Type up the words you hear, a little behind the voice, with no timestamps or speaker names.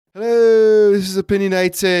this is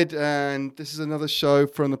Opinionated, and this is another show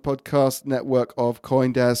from the podcast network of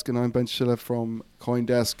CoinDesk, and I'm Ben Schiller from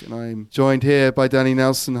CoinDesk, and I'm joined here by Danny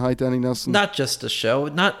Nelson. Hi, Danny Nelson. Not just a show,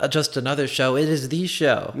 not just another show. It is the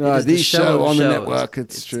show. No, it is the show on the network.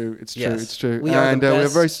 It's true. We are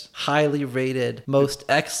the best, highly rated, most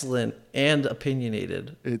excellent, and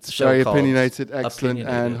opinionated. It's very opinionated, excellent,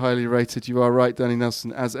 and highly rated. You are right, Danny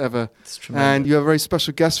Nelson, as ever. It's tremendous. And you have a very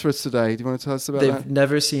special guest for us today. Do you want to tell us about that? They've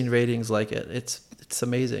never seen ratings like it. It's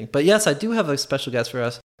amazing. But yes, I do have a special guest for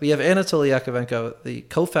us. We have Anatoly Yakovenko, the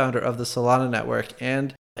co-founder of the Solana network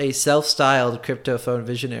and a self-styled crypto phone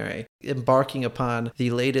visionary, embarking upon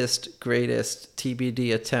the latest, greatest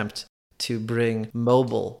TBD attempt to bring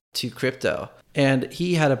mobile to crypto. And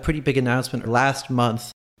he had a pretty big announcement last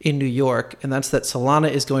month in New York, and that's that Solana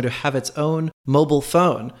is going to have its own mobile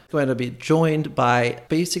phone, going to be joined by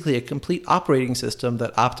basically a complete operating system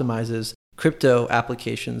that optimizes crypto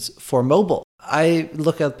applications for mobile. I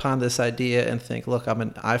look upon this idea and think, look, I'm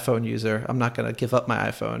an iPhone user. I'm not going to give up my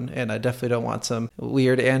iPhone, and I definitely don't want some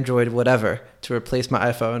weird Android whatever to replace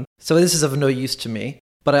my iPhone. So this is of no use to me.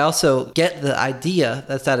 But I also get the idea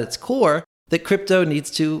that's at its core that crypto needs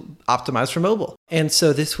to optimize for mobile. And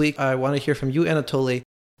so this week, I want to hear from you, Anatoly,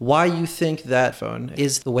 why you think that phone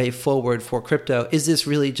is the way forward for crypto. Is this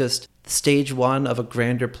really just stage one of a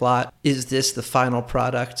grander plot? Is this the final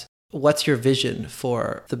product? What's your vision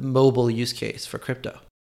for the mobile use case for crypto?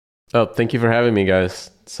 Oh, thank you for having me, guys.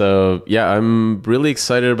 So yeah, I'm really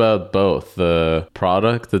excited about both the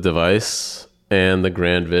product, the device, and the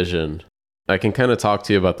grand vision. I can kind of talk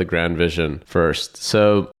to you about the grand vision first.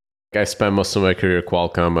 So I spent most of my career at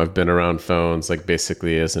Qualcomm. I've been around phones like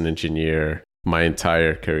basically as an engineer my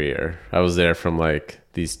entire career. I was there from like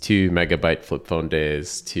these 2 megabyte flip phone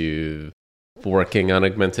days to working on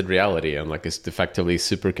augmented reality and like it's effectively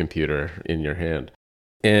supercomputer in your hand.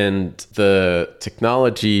 And the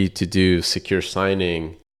technology to do secure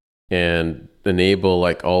signing and enable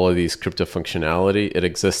like all of these crypto functionality, it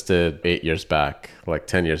existed 8 years back, like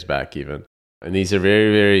 10 years back even. And these are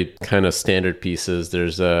very, very kind of standard pieces.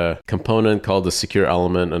 There's a component called the secure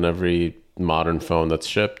element on every modern phone that's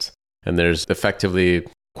shipped. And there's effectively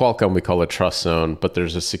Qualcomm, we call it trust zone, but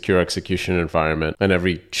there's a secure execution environment. And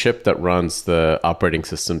every chip that runs the operating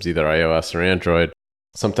systems, either iOS or Android,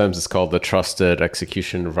 sometimes it's called the trusted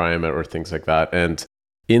execution environment or things like that. And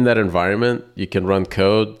in that environment, you can run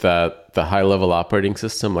code that the high-level operating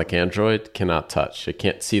system like Android cannot touch. It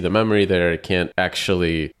can't see the memory there. It can't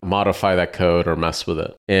actually modify that code or mess with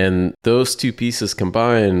it. And those two pieces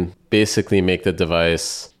combined basically make the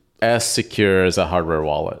device as secure as a hardware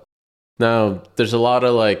wallet. Now, there's a lot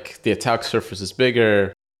of like the attack surface is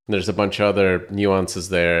bigger. There's a bunch of other nuances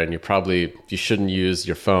there, and you shouldn't use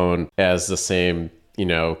your phone as the same,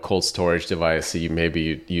 cold storage device that you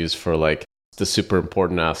maybe use for like the super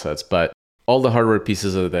important assets. But all the hardware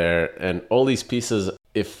pieces are there, and all these pieces,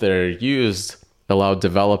 if they're used, allow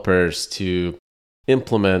developers to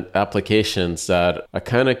implement applications that are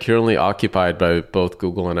kind of currently occupied by both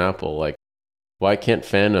Google and Apple. Like, why can't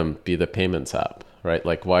Phantom be the payments app? Right?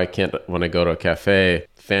 Like, why can't, when I go to a cafe,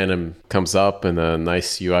 Phantom comes up in a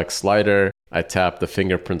nice UX slider, I tap the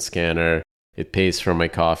fingerprint scanner, it pays for my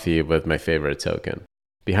coffee with my favorite token.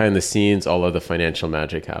 Behind the scenes, all of the financial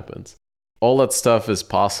magic happens. All that stuff is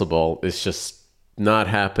possible, it's just not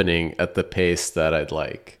happening at the pace that I'd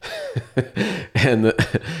like. and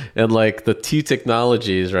like the two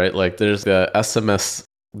technologies, right? Like there's the SMS,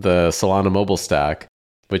 the Solana mobile stack,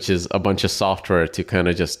 which is a bunch of software to kind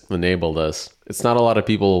of just enable this. It's not a lot of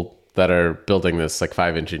people that are building this, like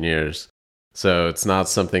 5 engineers. So it's not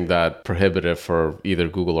something that prohibitive for either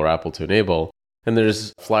Google or Apple to enable. And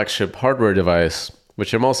there's flagship hardware device,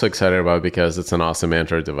 which I'm also excited about because it's an awesome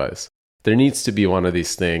Android device. There needs to be one of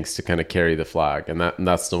these things to kind of carry the flag, and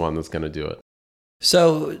that's the one that's going to do it.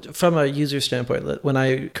 So from a user standpoint, when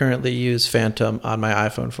I currently use Phantom on my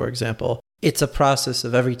iPhone, for example, it's a process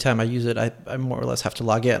of every time I use it, I more or less have to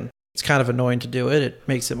log in. It's kind of annoying to do it. It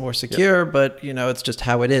makes it more secure, but it's just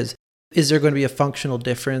how it is. Is there going to be a functional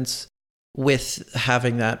difference with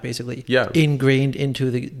having that basically ingrained into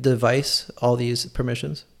the device, all these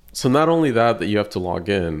permissions? So not only that you have to log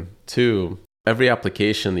in, too, every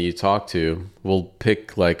application that you talk to will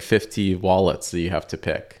pick like 50 wallets that you have to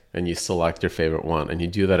pick, and you select your favorite one, and you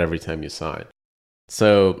do that every time you sign.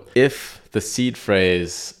 So if the seed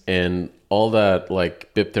phrase and all that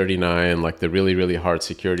like BIP39, like the really, really hard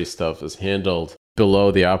security stuff is handled below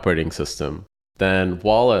the operating system, then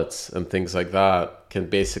wallets and things like that can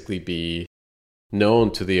basically be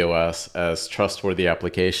known to the OS as trustworthy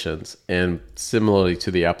applications. And similarly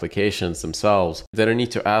to the applications themselves, they don't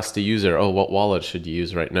need to ask the user, what wallet should you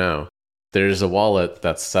use right now? there's a wallet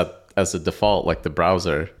that's set as a default, like the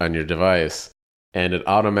browser on your device, and it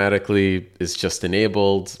automatically is just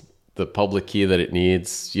enabled the public key that it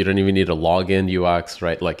needs. You don't even need a login UX,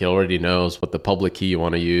 right? Like it already knows what the public key you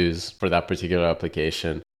want to use for that particular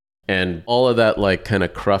application. And all of that like kind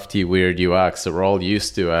of crufty, weird UX that we're all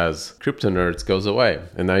used to as crypto nerds goes away.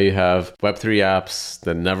 And now you have Web3 apps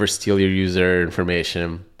that never steal your user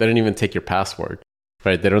information. They don't even take your password,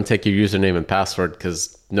 right? They don't take your username and password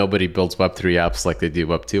because nobody builds Web3 apps like they do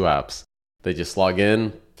Web2 apps. They just log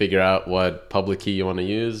in, figure out what public key you want to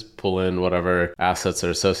use, pull in whatever assets are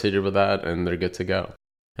associated with that, and they're good to go.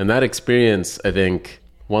 And that experience, I think,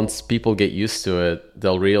 once people get used to it,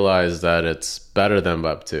 they'll realize that it's better than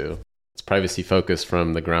Web2. It's privacy focused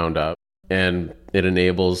from the ground up, and it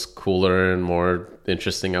enables cooler and more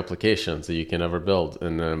interesting applications that you can ever build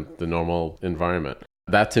in the normal environment.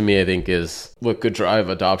 That to me, I think, is what could drive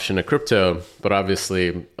adoption of crypto, but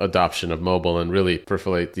obviously adoption of mobile and really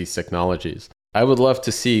proliferate these technologies. I would love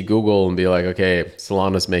to see Google and be like, okay,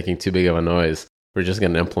 Solana's making too big of a noise. We're just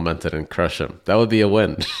going to implement it and crush them. That would be a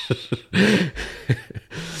win.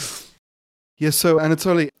 Yeah, so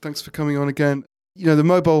Anatoly, thanks for coming on again. You know, the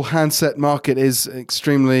mobile handset market is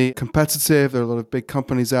extremely competitive. There are a lot of big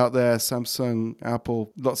companies out there, Samsung,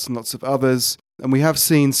 Apple, lots and lots of others. And we have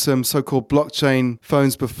seen some so-called blockchain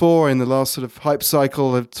phones before. In the last sort of hype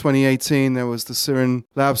cycle of 2018, there was the Sirin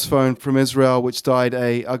Labs phone from Israel, which died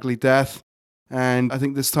a ugly death. And I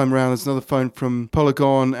think this time around, there's another phone from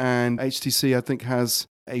Polygon, and HTC, I think, has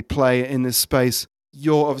a play in this space.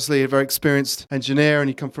 You're obviously a very experienced engineer and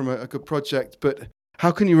you come from a good project, but how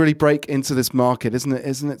can you really break into this market? Isn't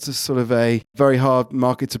it just sort of a very hard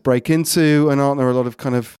market to break into? And aren't there a lot of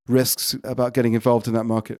kind of risks about getting involved in that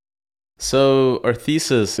market? So our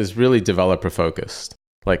thesis is really developer focused.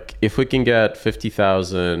 Like if we can get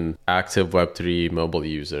 50,000 active Web3 mobile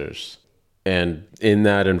users, and in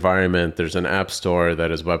that environment, there's an app store that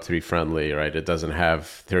is Web3 friendly, right? It doesn't have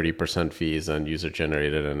 30% fees on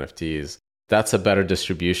user-generated NFTs. That's a better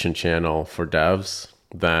distribution channel for devs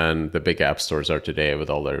than the big app stores are today with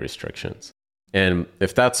all their restrictions. And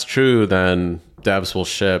if that's true, then devs will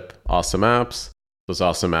ship awesome apps. Those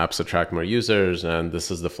awesome apps attract more users, and this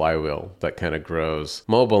is the flywheel that kind of grows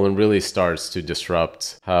mobile and really starts to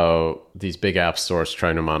disrupt how these big app stores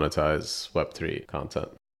trying to monetize Web3 content.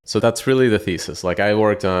 So that's really the thesis. Like I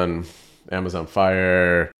worked on Amazon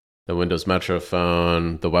Fire, the Windows Metro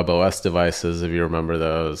phone, the WebOS devices, if you remember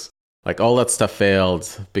those. Like all that stuff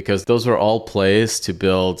failed because those were all plays to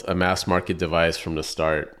build a mass market device from the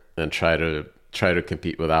start and try to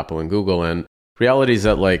compete with Apple and Google. And reality is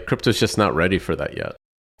that like crypto's just not ready for that yet.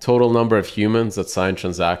 Total number of humans that sign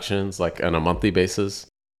transactions like on a monthly basis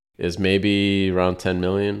is maybe around 10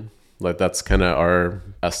 million. Like that's kind of our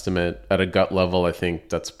estimate. At a gut level, I think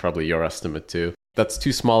that's probably your estimate too. That's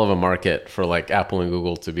too small of a market for like Apple and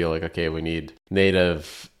Google to be like, okay, we need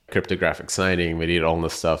native cryptographic signing. We need all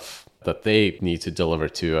this stuff that they need to deliver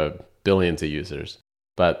to billions of users.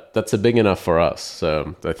 But that's a big enough for us.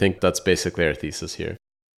 So I think that's basically our thesis here.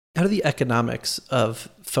 How do the economics of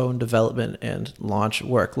phone development and launch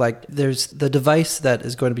work? Like there's the device that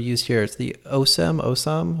is going to be used here. It's the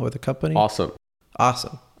OSAM or the company? Awesome.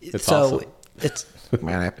 It's awesome. It's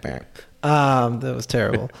that was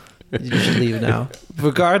terrible. You should leave now.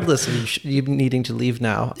 Regardless of you needing to leave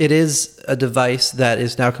now, it is a device that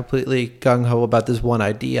is now completely gung-ho about this one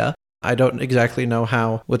idea. I don't exactly know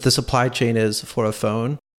what the supply chain is for a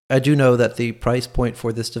phone. I do know that the price point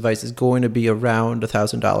for this device is going to be around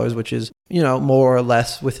 $1,000, which is, more or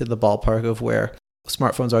less within the ballpark of where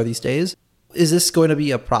smartphones are these days. Is this going to be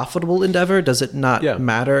a profitable endeavor? Does it not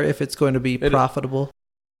matter if it's going to be profitable?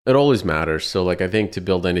 It always matters. So like I think to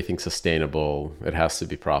build anything sustainable, it has to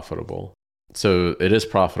be profitable. So it is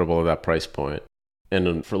profitable at that price point.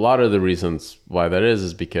 And for a lot of the reasons why that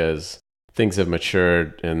is because things have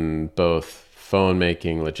matured in both phone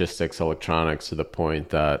making, logistics, electronics to the point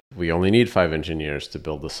that we only need 5 engineers to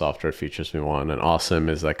build the software features we want. And Awesome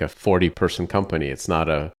is like a 40-person company. It's not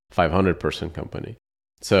a 500-person company.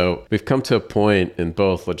 So we've come to a point in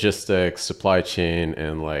both logistics, supply chain,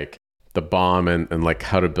 and like the BOM and like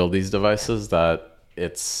how to build these devices that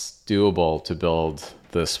it's doable to build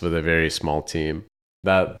this with a very small team.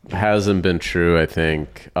 That hasn't been true, I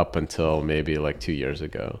think, up until maybe like 2 years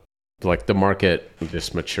ago. Like the market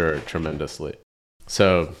just matured tremendously.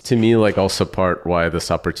 So to me, like also part why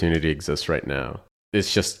this opportunity exists right now.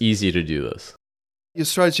 It's just easy to do this. Your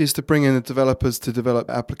strategy is to bring in the developers to develop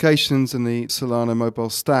applications in the Solana mobile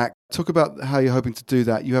stack. Talk about how you're hoping to do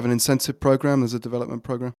that. You have an incentive program, there's a development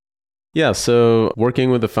program. Yeah, so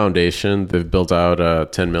working with the foundation, they've built out a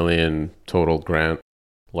 10 million total grant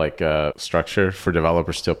like structure for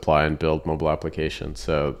developers to apply and build mobile applications.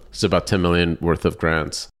 So it's about 10 million worth of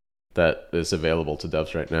grants that is available to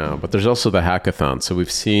devs right now. But there's also the hackathon. So we've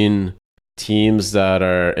seen teams that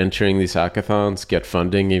are entering these hackathons get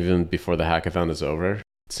funding even before the hackathon is over,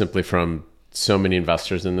 simply from so many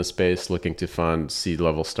investors in the space looking to fund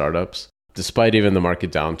seed-level startups. Despite even the market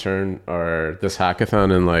downturn, or this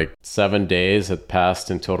hackathon in like 7 days had passed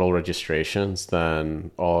in total registrations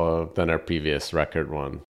than our previous record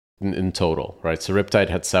one in total, right? So Riptide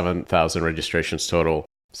had 7,000 registrations total.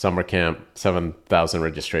 Summer Camp, 7,000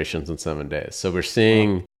 registrations in 7 days. So we're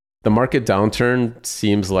seeing the market downturn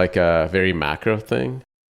seems like a very macro thing,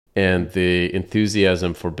 and the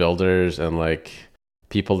enthusiasm for builders and like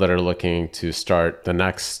people that are looking to start the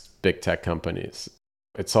next big tech companies,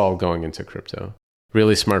 it's all going into crypto.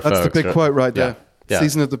 Really smart folks. That's the big quote right there. Yeah.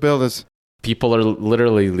 Season of the builders. People are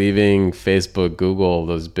literally leaving Facebook, Google,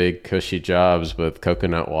 those big cushy jobs with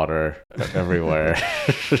coconut water everywhere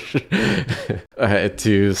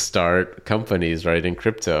to start companies, right, in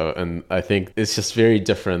crypto. And I think it's just very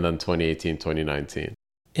different than 2018, 2019.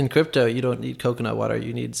 In crypto, you don't need coconut water.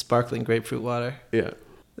 You need sparkling grapefruit water. Yeah.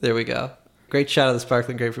 There we go. Great shot of the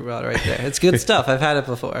sparkling grapefruit water right there. It's good stuff. I've had it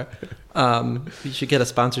before. You should get a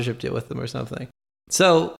sponsorship deal with them or something.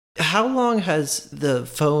 So how long has the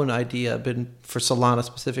phone idea been, for Solana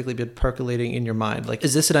specifically, been percolating in your mind? Like,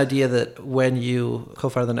 is this an idea that when you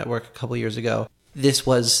co-founded the network a couple of years ago, this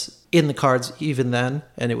was in the cards even then,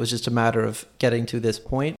 and it was just a matter of getting to this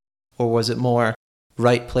point? Or was it more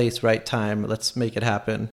right place, right time, let's make it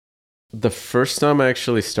happen? The first time I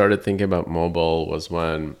actually started thinking about mobile was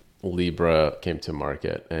when Libra came to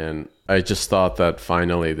market. And I just thought that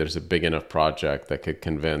finally there's a big enough project that could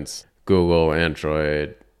convince Google,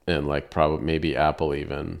 Android, and like probably maybe Apple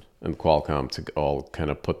even, and Qualcomm to all kind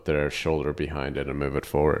of put their shoulder behind it and move it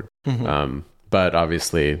forward. Mm-hmm. But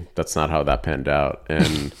obviously that's not how that panned out.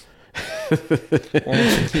 And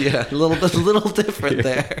yeah, a little different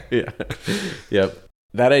there. Yeah. Yep.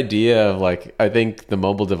 That idea of like, I think the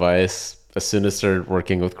mobile device, as soon as I started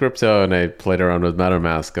working with crypto and I played around with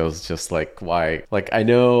MetaMask, I was just like, why? Like, I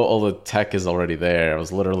know all the tech is already there. I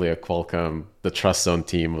was literally a Qualcomm. The Trust Zone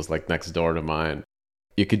team was like next door to mine.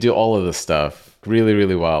 You could do all of this stuff really,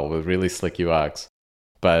 really well with really slick UX,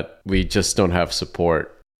 but we just don't have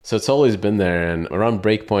support. So it's always been there. And around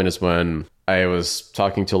Breakpoint is when I was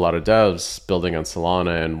talking to a lot of devs building on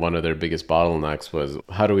Solana, and one of their biggest bottlenecks was,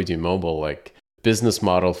 how do we do mobile? Like, business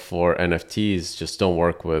model for NFTs just don't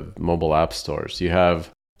work with mobile app stores. You have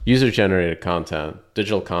user-generated content,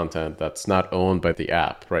 digital content that's not owned by the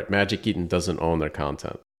app, right? Magic Eden doesn't own their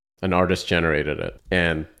content. An artist generated it.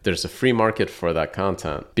 And there's a free market for that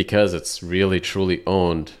content because it's really, truly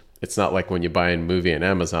owned. It's not like when you buy a movie on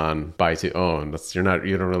Amazon, buy to own. You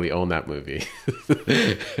don't really own that movie.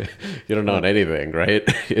 You don't own anything, right?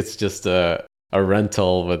 It's just a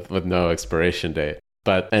rental with no expiration date.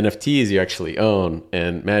 But NFTs you actually own,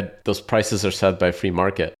 and those prices are set by free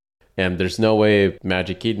market. And there's no way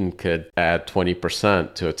Magic Eden could add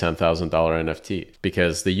 20% to a $10,000 NFT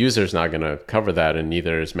because the user's not going to cover that, and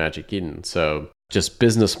neither is Magic Eden. So just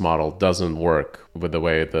business model doesn't work with the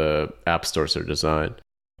way the app stores are designed.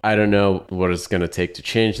 I don't know what it's going to take to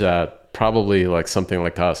change that. Probably like something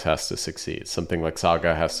like us has to succeed. Something like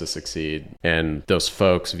Saga has to succeed. And those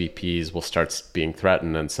folks, VPs, will start being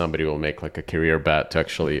threatened, and somebody will make like a career bet to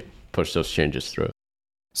actually push those changes through.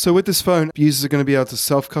 So with this phone, users are going to be able to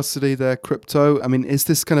self-custody their crypto. I mean, is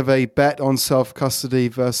this kind of a bet on self-custody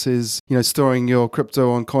versus, storing your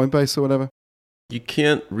crypto on Coinbase or whatever? You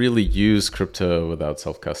can't really use crypto without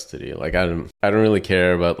self-custody. Like, I don't really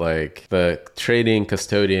care about like the trading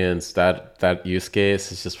custodians. That use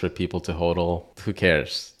case is just for people to hodl. Who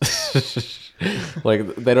cares?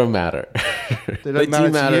 Like, they don't matter. They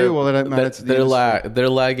don't matter to you, or they don't matter to the They're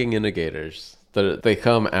lagging indicators. They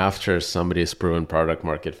come after somebody's proven product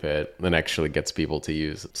market fit and actually gets people to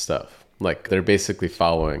use stuff. Like, they're basically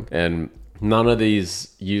following. And none of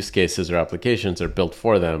these use cases or applications are built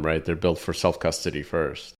for them, right? They're built for self-custody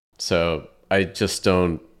first. So I just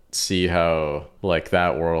don't see how like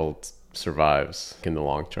that world survives in the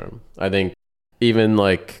long term. I think even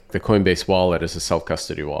like the Coinbase wallet is a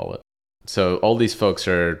self-custody wallet. So all these folks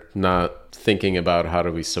are not thinking about how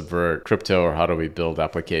do we subvert crypto or how do we build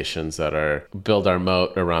applications that build our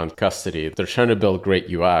moat around custody. They're trying to build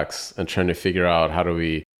great UX and trying to figure out how do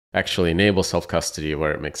we actually enable self-custody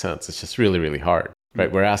where it makes sense. It's just really, really hard,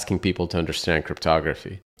 right? We're asking people to understand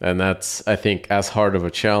cryptography. And that's, I think, as hard of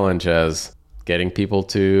a challenge as getting people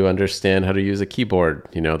to understand how to use a keyboard,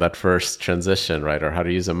 that first transition, right? Or how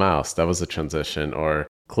to use a mouse. That was a transition. Or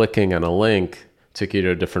clicking on a link took you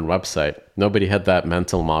to a different website. Nobody had that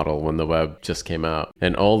mental model when the web just came out.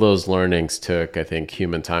 And all those learnings took, I think,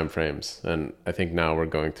 human timeframes. And I think now we're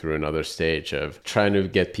going through another stage of trying to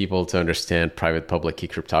get people to understand private public key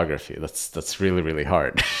cryptography. That's really, really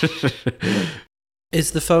hard.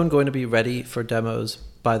 Is the phone going to be ready for demos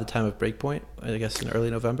by the time of Breakpoint, I guess in early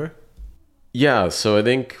November? Yeah, so I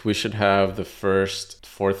think we should have the first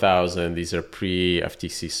 4,000. These are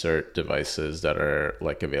pre-FTC cert devices that are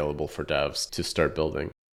like available for devs to start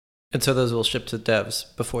building. And so those will ship to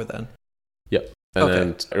devs before then? Yep. And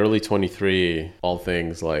then early 23, all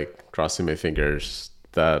things like crossing my fingers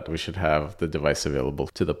that we should have the device available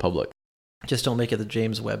to the public. Just don't make it the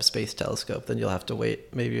James Webb Space Telescope. Then you'll have to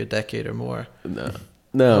wait maybe a decade or more.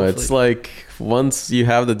 No, it's like once you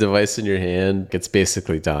have the device in your hand, it's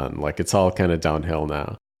basically done. Like it's all kind of downhill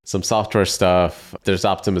now. Some software stuff, there's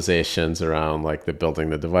optimizations around like the building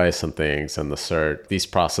the device and things and the cert. These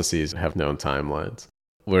processes have known timelines.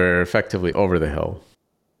 We're effectively over the hill.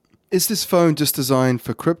 Is this phone just designed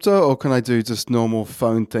for crypto, or can I do just normal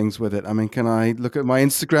phone things with it? I mean, can I look at my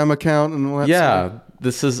Instagram account and all that stuff?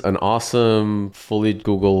 This is an awesome, fully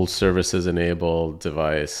Google services enabled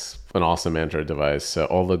device, an awesome Android device. So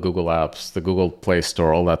all the Google apps, the Google Play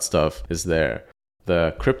Store, all that stuff is there.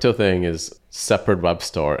 The crypto thing is separate web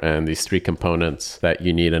store and these three components that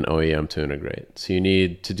you need an OEM to integrate. So you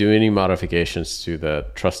need to do any modifications to the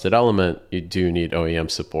trusted element, you do need OEM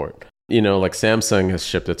support. You know, like Samsung has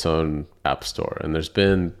shipped its own app store, and there's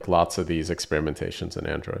been lots of these experimentations in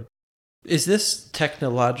Android. Is this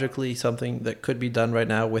technologically something that could be done right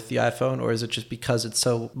now with the iPhone, or is it just because it's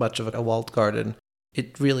so much of a walled garden,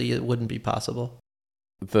 it wouldn't be possible?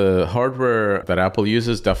 The hardware that Apple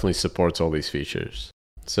uses definitely supports all these features.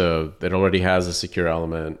 So it already has a secure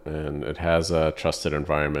element, and it has a trusted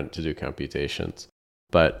environment to do computations.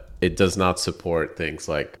 But it does not support things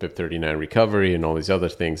like BIP39 recovery and all these other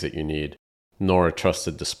things that you need, nor a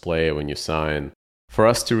trusted display when you sign. For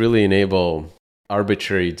us to really enable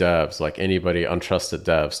arbitrary devs, like anybody, untrusted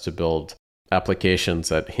devs, to build applications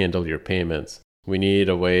that handle your payments, we need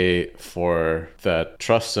a way for that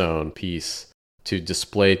trust zone piece to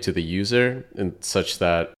display to the user in such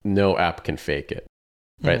that no app can fake it.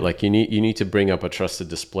 Right? Like you need to bring up a trusted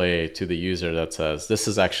display to the user that says, this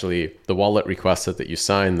is actually the wallet requested that you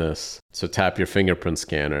sign this. So tap your fingerprint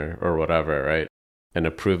scanner or whatever, right? And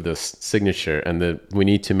approve this signature. And then we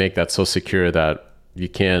need to make that so secure that you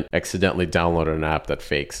can't accidentally download an app that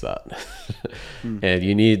fakes that. And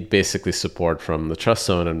you need basically support from the trust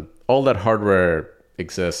zone, and all that hardware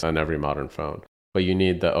exists on every modern phone, but you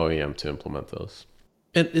need the OEM to implement those.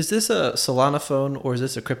 And is this a Solana phone or is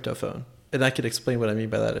this a crypto phone? And I could explain what I mean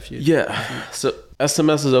by that if you... Yeah. So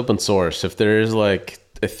SMS is open source. If there is like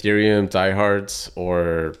Ethereum diehards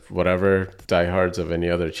or whatever, diehards of any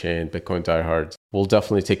other chain, Bitcoin diehards, we'll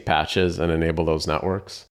definitely take patches and enable those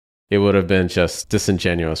networks. It would have been just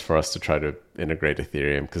disingenuous for us to try to integrate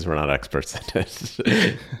Ethereum because we're not experts in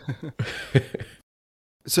it.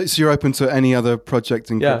 So you're open to any other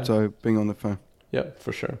project in crypto being on the phone? Yeah,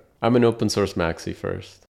 for sure. I'm an open source maxi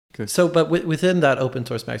first. Okay. So, but within that open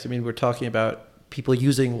source maxi, I mean, we're talking about people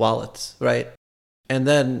using wallets, right? And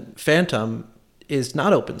then Phantom is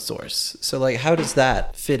not open source. So like, how does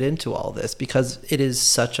that fit into all this? Because it is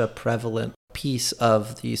such a prevalent piece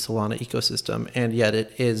of the Solana ecosystem, and yet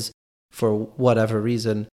it is, for whatever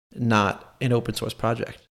reason, not an open source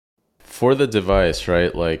project. For the device,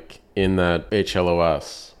 right? Like in that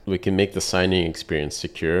HLOS, we can make the signing experience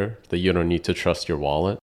secure, that you don't need to trust your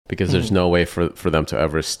wallet, because there's no way for them to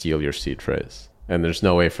ever steal your seed phrase. And there's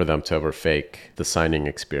no way for them to ever fake the signing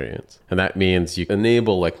experience. And that means you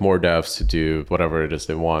enable like more devs to do whatever it is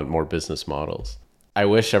they want, more business models. I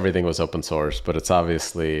wish everything was open source, but it's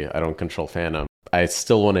obviously, I don't control Phantom. I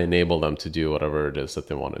still want to enable them to do whatever it is that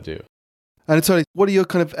they want to do. And Anatoly, what are your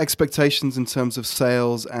kind of expectations in terms of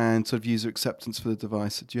sales and sort of user acceptance for the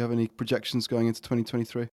device? Do you have any projections going into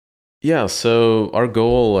 2023? Yeah, so our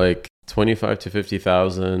goal, like 25 to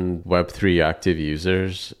 50,000 Web3 active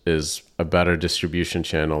users, is a better distribution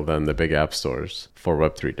channel than the big app stores for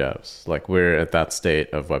Web3 devs. Like we're at that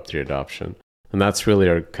state of Web3 adoption. And that's really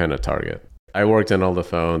our kind of target. I worked on all the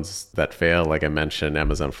phones that fail, like I mentioned,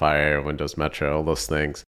 Amazon Fire, Windows Metro, all those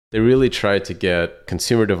things. They really try to get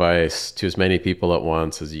consumer device to as many people at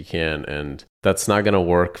once as you can. And that's not going to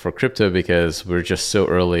work for crypto because we're just so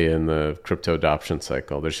early in the crypto adoption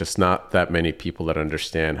cycle. There's just not that many people that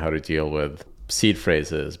understand how to deal with seed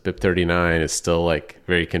phrases. BIP39 is still like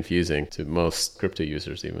very confusing to most crypto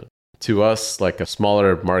users even. To us, like a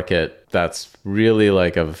smaller market that's really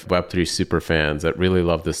like of Web3 super fans that really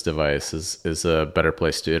love this device is a better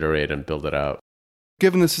place to iterate and build it out.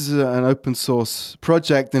 given this is an open source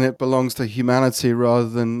project and it belongs to humanity rather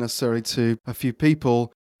than necessarily to a few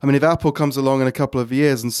people, I mean, if Apple comes along in a couple of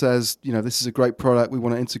years and says, this is a great product, we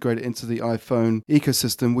want to integrate it into the iPhone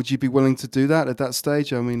ecosystem, would you be willing to do that at that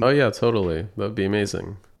stage? I mean, oh yeah, totally. That'd be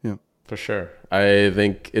amazing. Yeah, for sure. I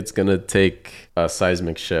think it's going to take a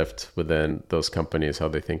seismic shift within those companies, how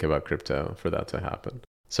they think about crypto, for that to happen.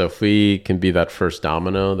 So if we can be that first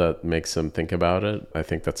domino that makes them think about it, I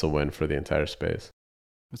think that's a win for the entire space.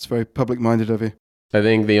 It's very public-minded of you. I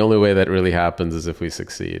think the only way that really happens is if we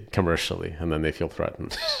succeed commercially, and then they feel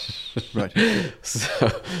threatened. Right.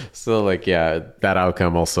 So that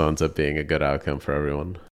outcome also ends up being a good outcome for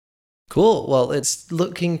everyone. Cool. Well, it's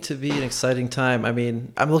looking to be an exciting time. I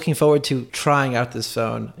mean, I'm looking forward to trying out this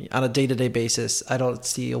phone on a day-to-day basis. I don't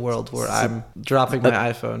see a world where I'm dropping my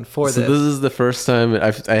iPhone for this. So this is the first time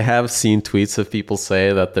I have seen tweets of people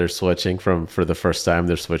say that they're switching for the first time,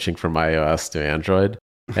 they're switching from iOS to Android.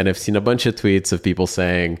 And I've seen a bunch of tweets of people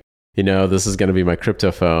saying, this is going to be my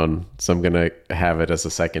crypto phone, so I'm going to have it as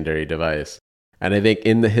a secondary device. And I think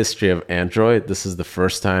in the history of Android, this is the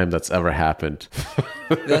first time that's ever happened.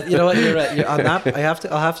 You know what? You're right. On that,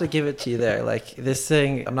 I'll have to give it to you there. Like this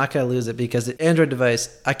thing, I'm not going to lose it because the Android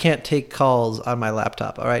device, I can't take calls on my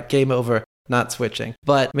laptop. All right, game over. Not switching.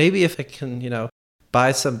 But maybe if I can,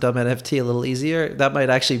 buy some dumb NFT a little easier, that might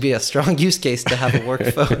actually be a strong use case to have a work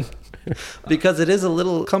phone. Because it is a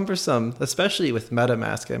little cumbersome, especially with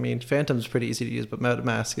MetaMask. I mean, Phantom's pretty easy to use, but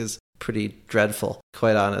MetaMask is pretty dreadful,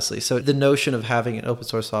 quite honestly. So the notion of having an open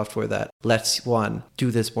source software that lets one do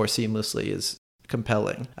this more seamlessly is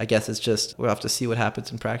compelling. I guess it's just, we'll have to see what happens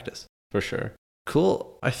in practice. For sure.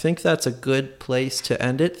 Cool. I think that's a good place to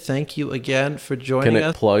end it. Thank you again for joining us. Can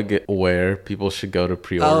it plug where people should go to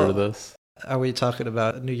pre-order this? Are we talking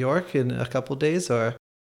about New York in a couple days, or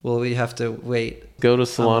will we have to wait? Go to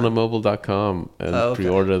solanamobile.com and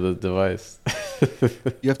pre-order the device.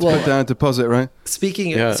 You have to put down a deposit, right?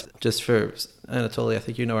 Speaking of, just for Anatoly, I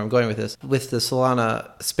think you know where I'm going with this. With the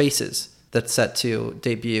Solana Spaces that's set to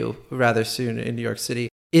debut rather soon in New York City,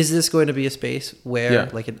 is this going to be a space where,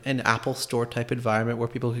 like an Apple Store type environment where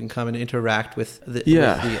people can come and interact with the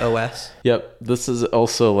OS? Yep. This is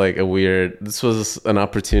also this was an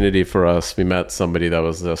opportunity for us. We met somebody that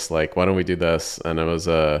was just like, why don't we do this? And it was,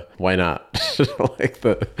 why not?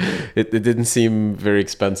 It didn't seem very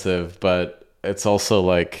expensive, but it's also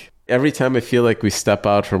like every time I feel like we step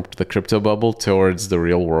out from the crypto bubble towards the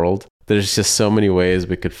real world, there's just so many ways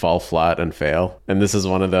we could fall flat and fail. And this is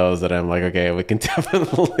one of those that I'm like, okay, we can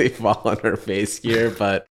definitely fall on our face here,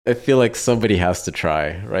 but I feel like somebody has to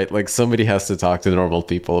try, right? Like somebody has to talk to normal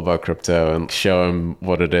people about crypto and show them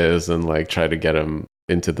what it is and try to get them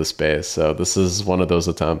into the space. So this is one of those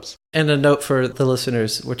attempts. And a note for the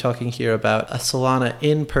listeners, we're talking here about a Solana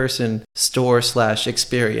in-person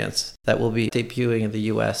store/experience that will be debuting in the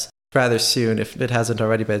US rather soon, if it hasn't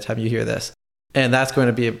already by the time you hear this. And that's going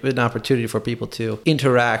to be an opportunity for people to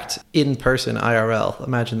interact in person, IRL.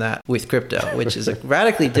 Imagine that with crypto, which is a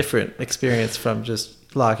radically different experience from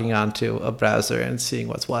just logging onto a browser and seeing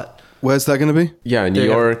what's what. Where's that going to be? Yeah, New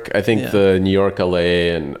York. I think the New York,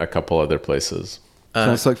 LA, and a couple other places.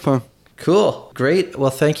 Sounds like fun. Cool. Great. Well,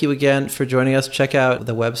 thank you again for joining us. Check out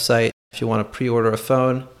the website if you want to pre-order a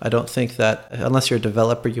phone. I don't think that, unless you're a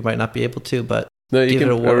developer, you might not be able to, but no, you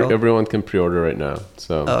can. Everyone can pre-order right now.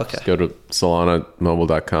 So just go to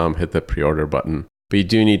solanamobile.com, hit the pre-order button. But you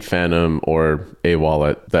do need Phantom or a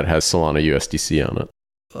wallet that has Solana USDC on it.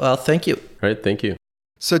 Well, thank you. All right, thank you.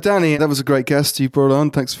 So Danny, that was a great guest you brought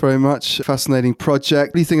on. Thanks very much. Fascinating project.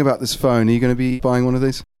 What do you think about this phone? Are you going to be buying one of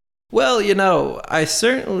these? Well, I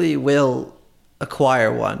certainly will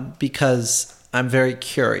acquire one because I'm very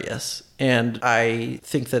curious. And I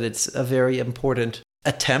think that it's a very important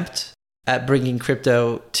attempt at bringing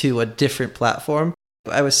crypto to a different platform.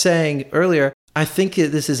 I was saying earlier, I think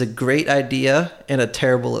this is a great idea and a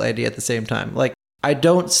terrible idea at the same time. I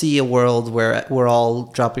don't see a world where we're all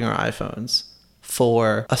dropping our iPhones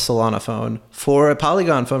for a Solana phone, for a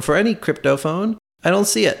Polygon phone, for any crypto phone. I don't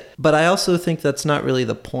see it. But I also think that's not really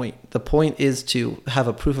the point. The point is to have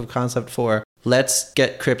a proof of concept for let's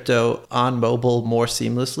get crypto on mobile more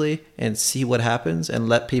seamlessly and see what happens and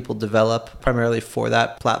let people develop primarily for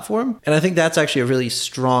that platform. And I think that's actually a really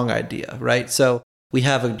strong idea, right? So we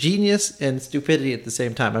have a genius and stupidity at the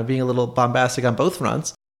same time. I'm being a little bombastic on both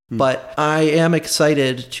fronts. But I am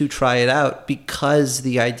excited to try it out because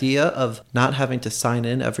the idea of not having to sign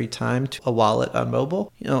in every time to a wallet on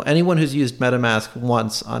mobile, anyone who's used MetaMask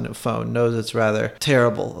once on a phone knows it's rather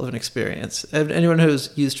terrible of an experience. And anyone who's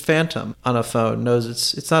used Phantom on a phone knows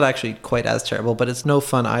it's not actually quite as terrible, but it's no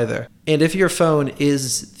fun either. And if your phone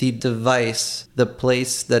is the device, the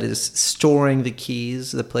place that is storing the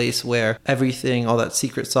keys, the place where everything, all that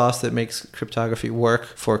secret sauce that makes cryptography work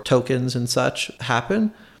for tokens and such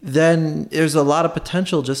happen, then there's a lot of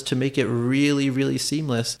potential just to make it really, really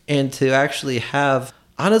seamless and to actually have,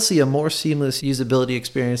 honestly, a more seamless usability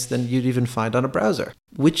experience than you'd even find on a browser,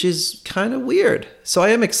 which is kind of weird. So I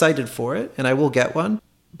am excited for it, and I will get one,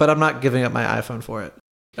 but I'm not giving up my iPhone for it.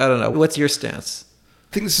 I don't know. What's your stance?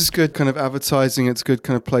 I think this is good kind of advertising. It's good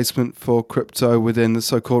kind of placement for crypto within the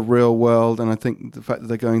so-called real world. And I think the fact that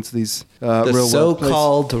they're going to these real world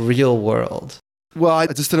so-called real world. Well, I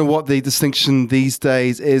just don't know what the distinction these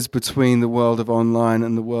days is between the world of online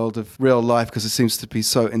and the world of real life, because it seems to be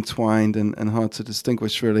so entwined and hard to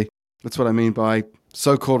distinguish, really. That's what I mean by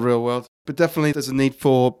so-called real world. But definitely there's a need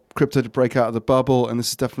for crypto to break out of the bubble, and this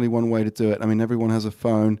is definitely one way to do it. I mean, everyone has a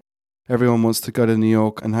phone. Everyone wants to go to New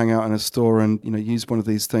York and hang out in a store and, use one of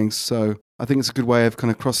these things. So I think it's a good way of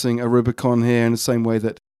kind of crossing a Rubicon here, in the same way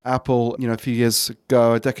that Apple, a few years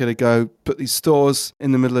ago, a decade ago, put these stores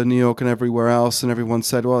in the middle of New York and everywhere else, and everyone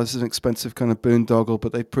said, well, this is an expensive kind of boondoggle,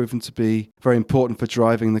 but they've proven to be very important for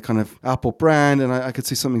driving the kind of Apple brand. And I could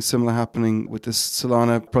see something similar happening with this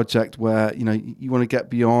Solana project, where, you want to get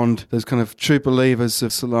beyond those kind of true believers of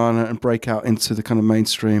Solana and break out into the kind of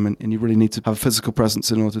mainstream, and you really need to have a physical presence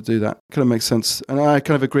in order to do that. Kind of makes sense. And I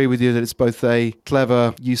kind of agree with you that it's both a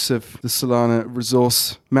clever use of the Solana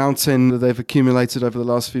resource mountain that they've accumulated over the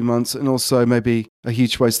last few months, and also maybe a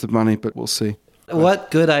huge waste of money, but we'll see.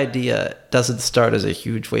 What good idea doesn't start as a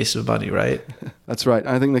huge waste of money, right? That's right.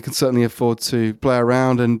 I think they can certainly afford to play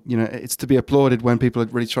around, and it's to be applauded when people are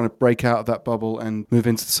really trying to break out of that bubble and move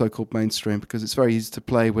into the so-called mainstream, because it's very easy to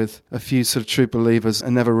play with a few sort of true believers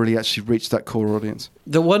and never really actually reach that core audience.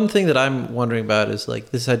 The one thing that I'm wondering about is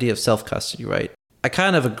like this idea of self-custody, right? I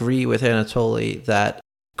kind of agree with Anatoly that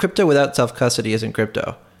crypto without self-custody isn't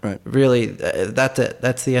crypto. Right. Really, that's it.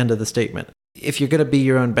 That's the end of the statement. If you're going to be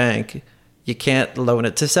your own bank, you can't loan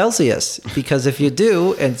it to Celsius, because if you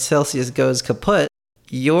do and Celsius goes kaput,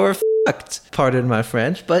 you're fucked. Pardon my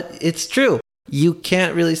French, but it's true. You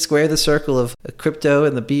can't really square the circle of crypto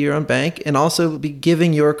and the be your own bank and also be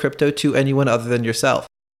giving your crypto to anyone other than yourself.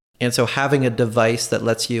 And so having a device that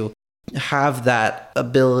lets you have that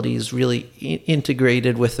abilities really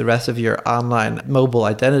integrated with the rest of your online mobile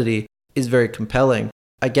identity is very compelling.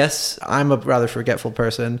 I guess I'm a rather forgetful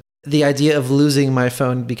person. The idea of losing my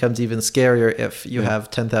phone becomes even scarier if you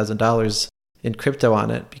have $10,000 in crypto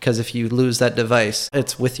on it, because if you lose that device,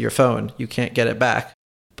 it's with your phone. You can't get it back.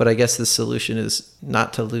 But I guess the solution is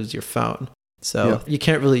not to lose your phone. So you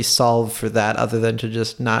can't really solve for that other than to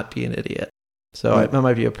just not be an idiot. So that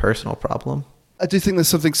might be a personal problem. I do think there's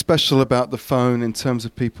something special about the phone in terms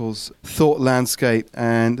of people's thought landscape,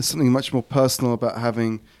 and there's something much more personal about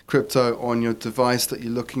having crypto on your device that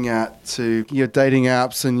you're looking at, to your dating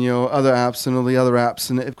apps and your other apps and all the other apps.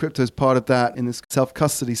 And if crypto is part of that in this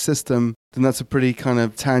self-custody system, then that's a pretty kind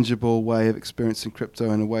of tangible way of experiencing crypto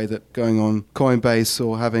in a way that going on Coinbase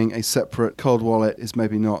or having a separate cold wallet is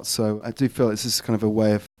maybe not. So I do feel this is kind of a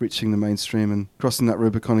way of reaching the mainstream and crossing that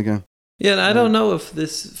Rubicon again. Yeah, and I don't know if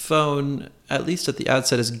this phone, at least at the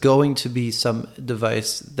outset, is going to be some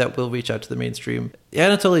device that will reach out to the mainstream.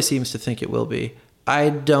 Anatoly seems to think it will be.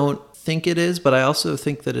 I don't think it is, but I also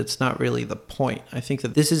think that it's not really the point. I think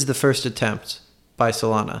that this is the first attempt by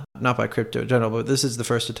Solana, not by crypto in general, but this is the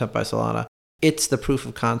first attempt by Solana. It's the proof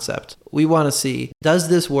of concept. We want to see, does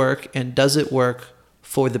this work, and does it work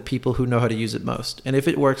for the people who know how to use it most? And if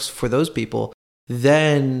it works for those people,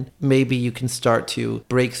 then maybe you can start to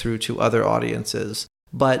break through to other audiences.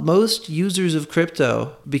 But most users of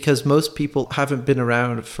crypto, because most people haven't been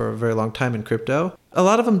around for a very long time in crypto, a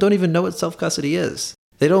lot of them don't even know what self-custody is.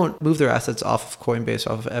 They don't move their assets off of Coinbase,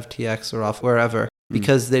 off of FTX, or off wherever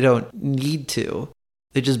because they don't need to.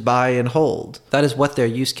 They just buy and hold. That is what their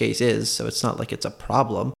use case is, so it's not like it's a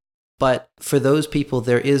problem. But for those people,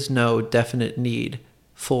 there is no definite need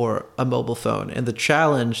for a mobile phone. And the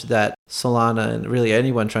challenge that Solana and really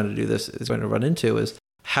anyone trying to do this is going to run into is,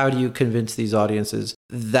 how do you convince these audiences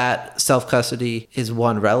that self-custody is,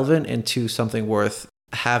 one, relevant, and two, something worth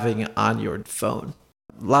having on your phone?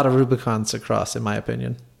 A lot of Rubicons to cross, in my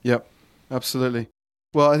opinion. Yep, absolutely.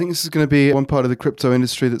 Well, I think this is going to be one part of the crypto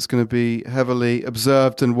industry that's going to be heavily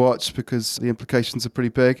observed and watched, because the implications are pretty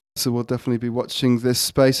big. So we'll definitely be watching this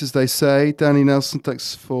space, as they say. Danny Nelson,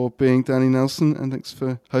 thanks for being Danny Nelson, and thanks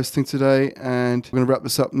for hosting today. And we're going to wrap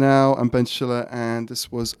this up now. I'm Ben Schiller, and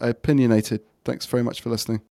this was Opinionated. Thanks very much for listening.